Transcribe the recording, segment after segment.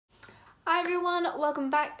Hi everyone,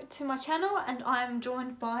 welcome back to my channel and I am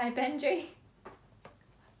joined by Benji.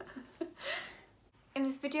 In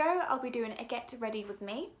this video I'll be doing a get ready with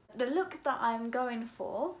me. The look that I'm going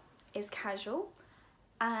for is casual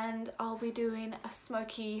and I'll be doing a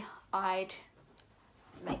smoky eyed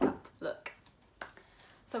makeup look.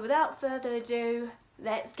 So without further ado,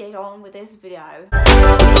 let's get on with this video.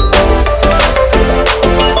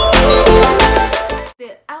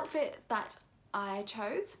 The outfit that I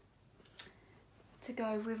chose to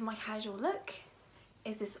go with my casual look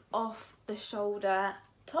is this off the shoulder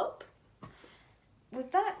top.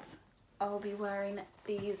 With that, I'll be wearing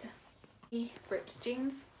these ripped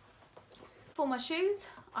jeans. For my shoes,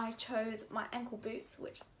 I chose my ankle boots,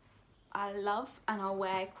 which I love and I'll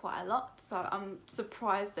wear quite a lot, so I'm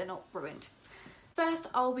surprised they're not ruined. First,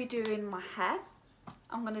 I'll be doing my hair.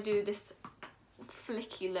 I'm gonna do this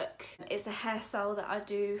flicky look. It's a hairstyle that I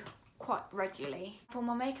do quite regularly. For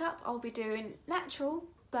my makeup, I'll be doing natural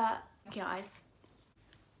but eyes.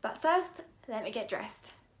 But first, let me get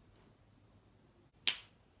dressed.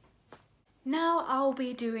 Now I'll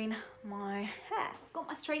be doing my hair. I've got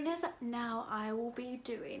my straighteners. Now I will be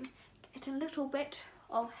getting a little bit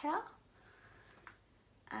of hair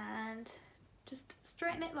and just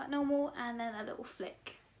straighten it like normal and then a little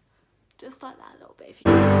flick. Just like that a little bit if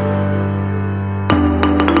you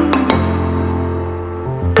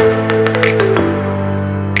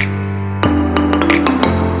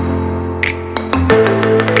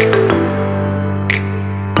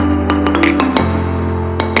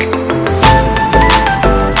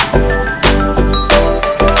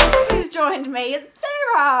me, it's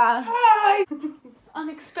Sarah! Hi!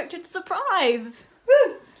 Unexpected surprise!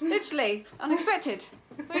 Literally, unexpected.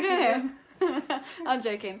 What are you doing here? I'm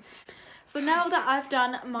joking. So now that I've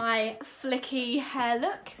done my flicky hair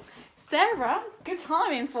look, Sarah, good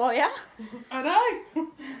timing for you. I know!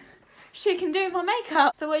 She can do my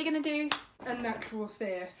makeup. So what are you going to do? A natural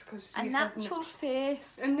face. A natural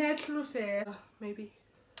face? A natural face. Maybe.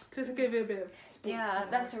 Just to give it a bit of sport. Yeah,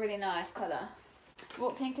 that's a really nice colour.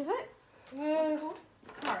 What pink is it? What's it called?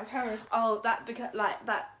 Harris. Oh, that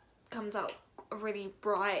that comes out really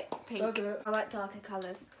bright pink. Does it? I like darker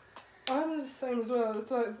colours. I'm the same as well. It's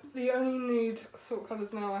like the only nude sort of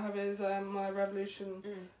colours now I have is my Revolution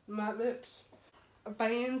matte lips. A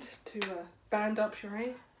band to band up your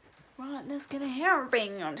hair. Right, let's get a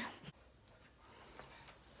hairband.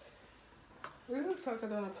 It looks like I've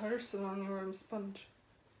done a person on your sponge.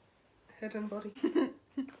 Head and body.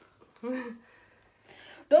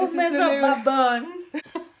 Don't mess up my bun.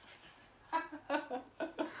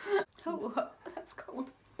 Oh, that's cold.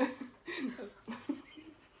 Do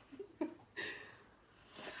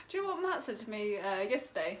you know what Matt said to me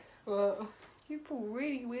yesterday? What? You pull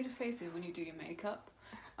really weird faces when you do your makeup.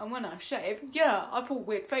 And when I shave, yeah, I pull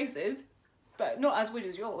weird faces, but not as weird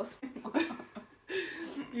as yours.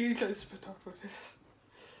 You close photographers.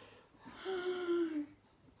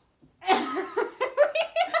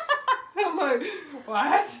 I'm like,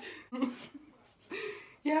 what?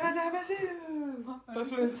 Yabba dabba doo! By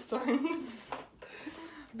Flintstones.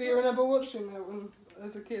 Do you remember watching that when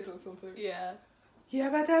as a kid or something? Yeah.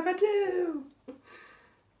 Yabba dabba doo!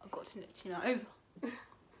 I've got to nip your nose.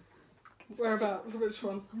 Whereabouts? Which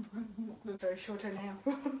one? Very short hair now.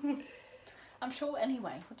 I'm short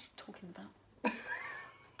anyway. What are you talking about?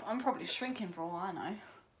 I'm probably shrinking for all I know.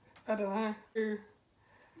 I don't know. Do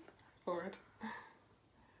forehead.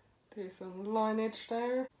 Do some lineage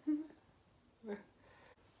there.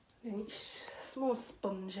 Small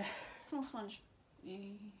sponge. Small sponge.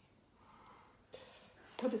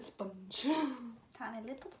 Tiny sponge. Tiny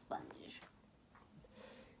little sponge.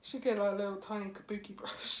 Should get like a little tiny kabuki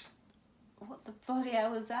brush. What the bloody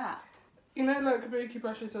hell was that? You know, like kabuki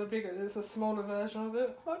brushes are bigger. There's a smaller version of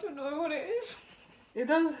it. I don't know what it is. It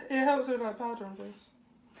does. It helps with like powder and things.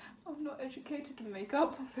 I'm not educated in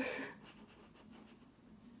makeup.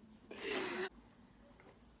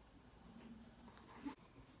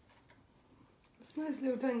 It's a nice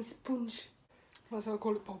little tiny sponge. That's how I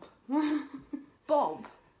call it, Bob. Bob?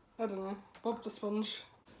 I don't know. Bob the sponge.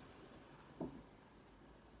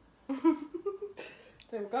 There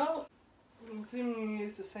we go. I'm assuming you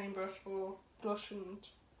use the same brush for blush and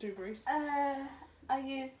do grease. I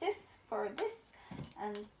use this for this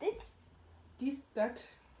and this. That.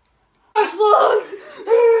 Brush balls!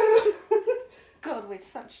 God, we're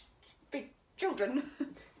such big children.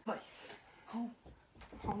 Nice. Oh.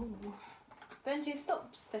 Oh. Benji,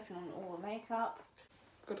 stop stepping on all the makeup.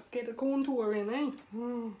 Gotta get a contour in, eh?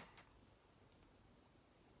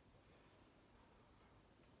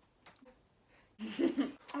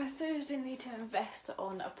 I seriously need to invest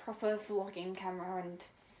on a proper vlogging camera and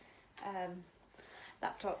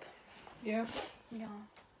laptop. Yeah. Yeah.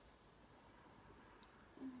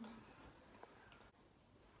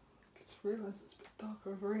 Just realised it's a bit dark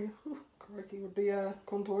over here. Crikey with the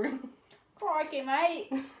contouring. Crikey, mate.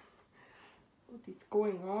 What is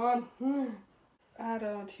going on? I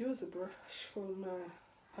don't use a brush for my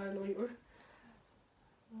highlighter.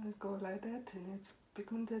 I go like that and it's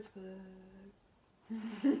pigmented.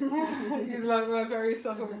 You like my very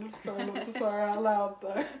subtle try not to swear out loud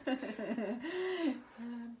though.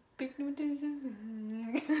 Pigmented.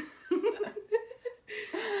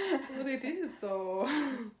 What it is though.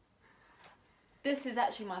 This is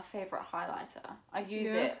actually my favourite highlighter. I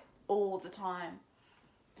use Yeah. it all the time.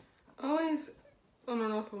 Always on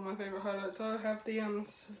and off of my favourite highlights. I have the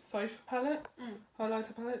Safe palette,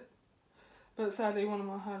 highlighter palette. But sadly one of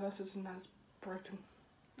my highlighters has broken.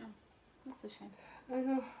 That's a shame. I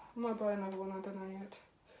know, I might buy another one, I don't know yet.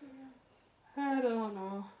 I don't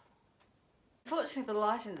know. Unfortunately, the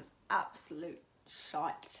lighting is absolute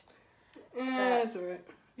shite. Yeah, it's alright.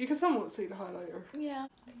 You can somewhat see the highlighter. Yeah.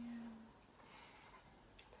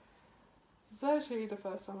 It's actually the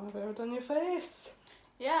first time I've ever done your face.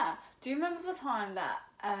 Yeah. Do you remember the time that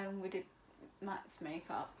we did Matt's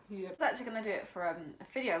makeup? Yep. We was actually going to do it for a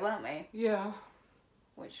video, weren't we? Yeah.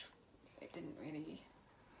 Which it didn't really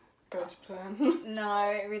Go to plan.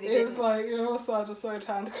 No, it really It didn't. was like your side was so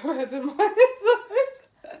tanned compared to my side.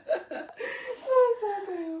 Oh, so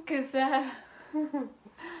pale. Because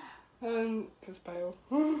Just pale.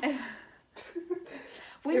 we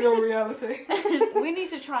In need all to reality. we need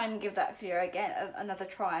to try and give that video again another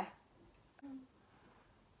try.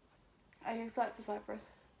 Are you excited for Cyprus?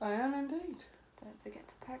 I am indeed. Don't forget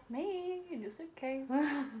to pack me in your suitcase.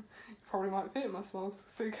 Probably might fit in my small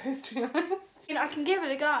suitcase, to be honest. You know, I can give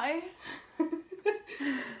it a go.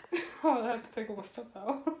 I'll have to take all my stuff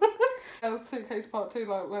out. That was suitcase part 2,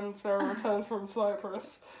 like when Sarah returns from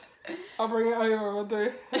Cyprus. I'll bring it over and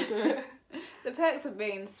do it. The perks of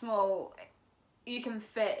being small, you can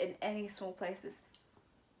fit in any small places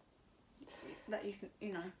that you can,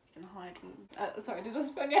 you can hide. Sorry, did I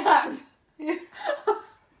spin your hand? Yeah.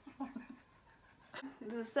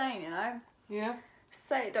 There's a saying, Yeah.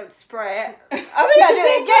 say it, don't spray it. I think I do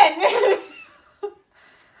it again.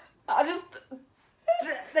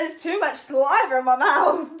 There's too much saliva in my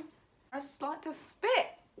mouth. I just like to spit,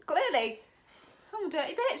 clearly. I'm a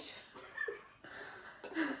dirty bitch.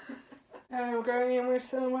 And we're going in with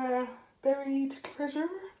some buried treasure.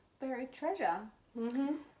 Buried treasure.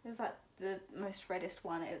 Mm-hmm. It's like the most reddest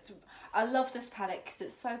one. I love this palette because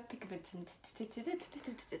it's so pigmented.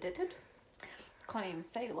 Can't even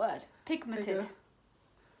say the word. Pigmented.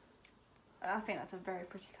 I think that's a very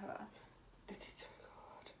pretty colour.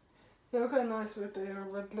 They'll go nice with the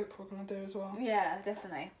red lip we're going to do as well. Yeah,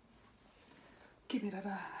 definitely. Give me that.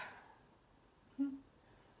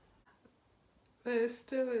 But it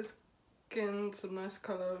still is getting some nice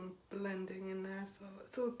colour and blending in there, so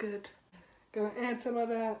it's all good. Gonna add some of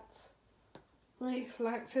that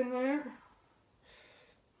reflect in there.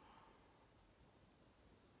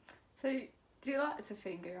 So, do you like to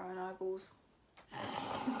finger your own eyeballs?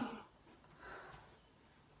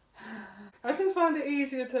 I just find it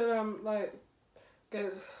easier to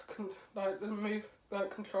get move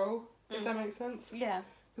control, if that makes sense. Yeah.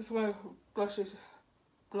 Because with brushes,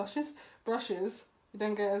 you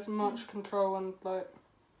don't get as much control on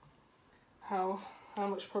how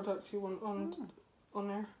much product you want on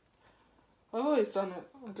there. I've always done it.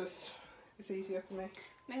 It's easier for me.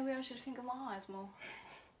 Maybe I should finger my eyes more.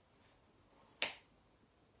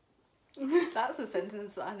 That's a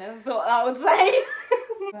sentence that I never thought I would say.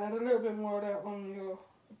 Add a little bit more of that on your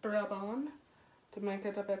brow bone to make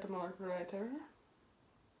it a bit more brighter.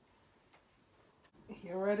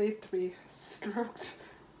 You're ready to be stroked.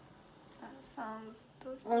 That sounds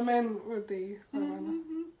dodgy. I meant with the eyeliner.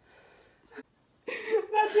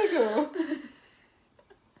 That's a girl.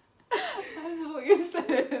 That's what you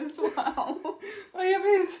said as well. Oh, you're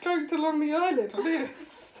being stroked along the eyelid with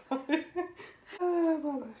this. Oh my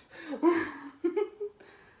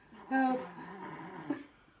gosh.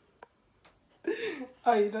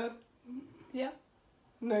 Are you done? Yeah.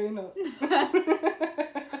 No, you're not.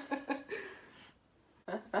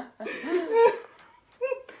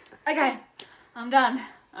 Okay, I'm done.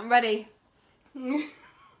 I'm ready. Are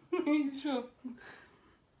you sure?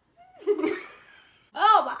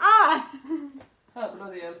 Oh, my eye! Oh,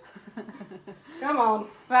 bloody hell. Come on.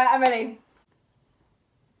 Right, I'm ready.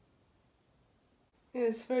 Yeah,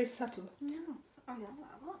 it's very subtle. Yes, I like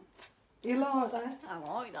that one. You like that? I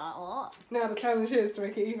like that a lot. Now the challenge is to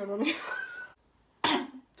make it even on yours.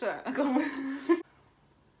 Sorry, I got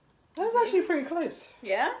That's actually pretty close.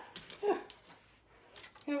 Yeah? Yeah.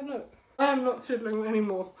 Yeah, look. I am not fiddling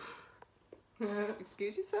anymore. Yeah.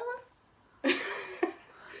 Excuse you, Sarah?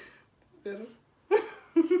 Fiddle.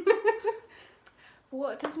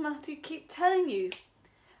 What does Matthew keep telling you?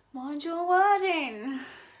 Mind your wording.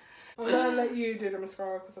 I'm gonna let you do the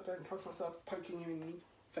mascara because I don't trust myself poking you in the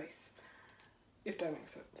face. If that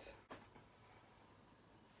makes sense.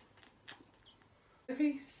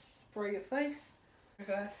 Spray your face.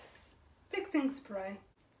 Reverse fixing spray.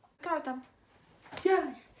 Mascara's done.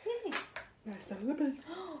 Yay! Yay. Nice the lippy.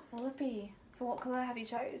 The lippy. So what colour have you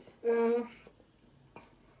chose?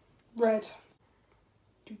 Red.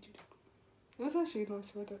 It's actually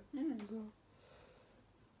nice red as well.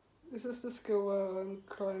 Is this the skill where I'm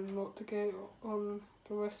trying not to get on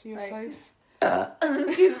the rest of your face?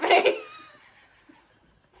 Excuse me.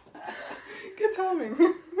 Good timing.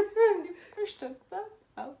 Pushed it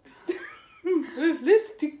out.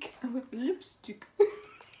 Lipstick. Lipstick.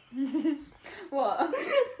 What?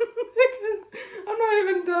 I'm not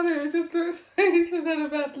even done it. It just looks like a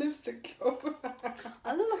bad lipstick job.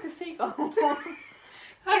 I look like a seagull.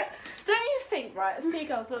 Don't you think, right,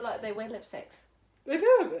 seagulls look like they wear lipsticks? They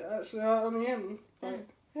do a bit, actually, on the end. Like,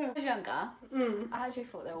 yeah. When I was younger, I actually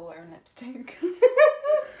thought they were wearing lipstick.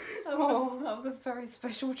 That was a very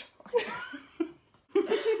special child.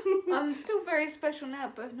 I'm still very special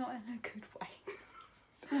now, but not in a good way.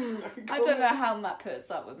 I don't know how Matt puts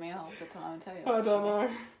up with me half the time, I tell you that. I don't know.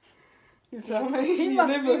 You tell me. He You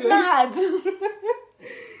must live be with mad.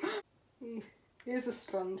 Here's a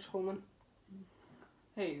sponge woman.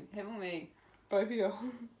 Who? Him or me? Both of you.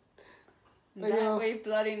 Don't we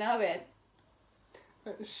bloody know it?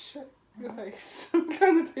 Shut your face. I'm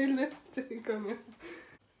trying to do lipstick on you.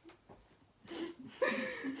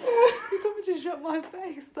 You told me to shut my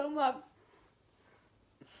face, so I'm like...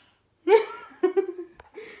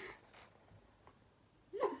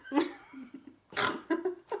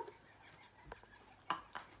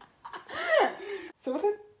 So what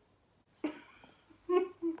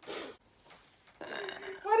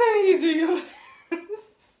why don't you do your lips?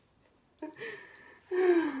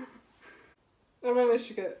 I managed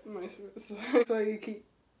to get most of it, so you keep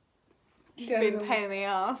Been pain in the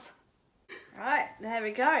ass. Right, there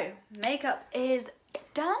we go. Makeup is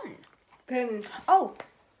done. Pennies. Oh.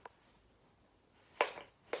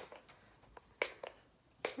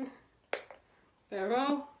 They're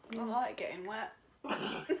all. I like getting wet.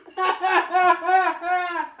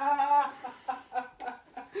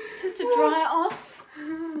 Just to dry it off.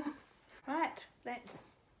 Right,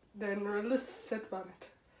 let's Then release set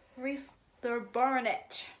bonnet. burn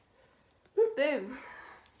it. Boom.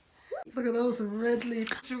 Look at those red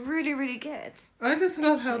leaves. It's really, really good. I just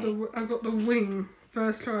love how I got the wing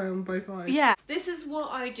first try on both eyes. Yeah. This is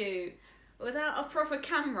what I do without a proper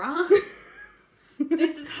camera.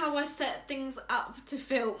 This is how I set things up to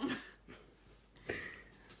film.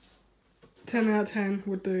 10 out of 10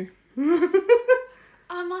 would do.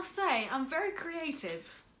 I must say, I'm very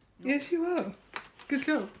creative. Yes, you are. Good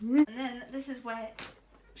job. And then this is where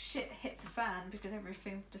shit hits a fan because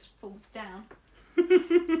everything just falls down.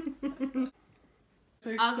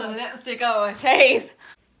 I've got lipstick on my teeth.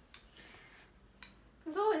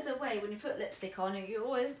 There's always a way when you put lipstick on, you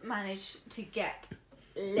always manage to get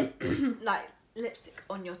lipstick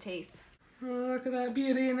on your teeth. Oh, look at that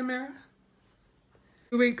beauty in the mirror.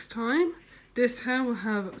 2 weeks time, this hair will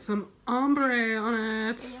have some ombre on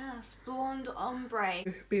it. Yes, blonde ombre.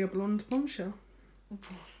 Be a blonde bombshell.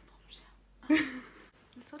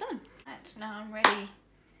 It's all done. Right, now I'm ready.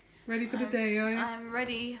 Ready for the day, are you? I'm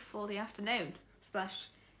ready for the afternoon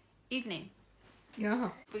 / evening.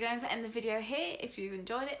 Yeah. We're going to end the video here. If you've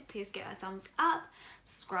enjoyed it, please give it a thumbs up,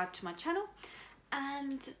 subscribe to my channel,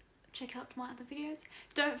 and check out my other videos.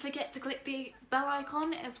 Don't forget to click the bell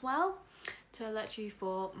icon as well to alert you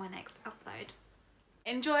for my next upload.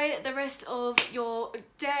 Enjoy the rest of your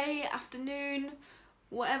day, afternoon,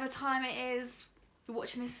 whatever time it is you're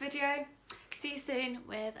watching this video. See you soon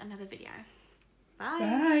with another video. Bye.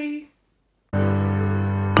 Bye.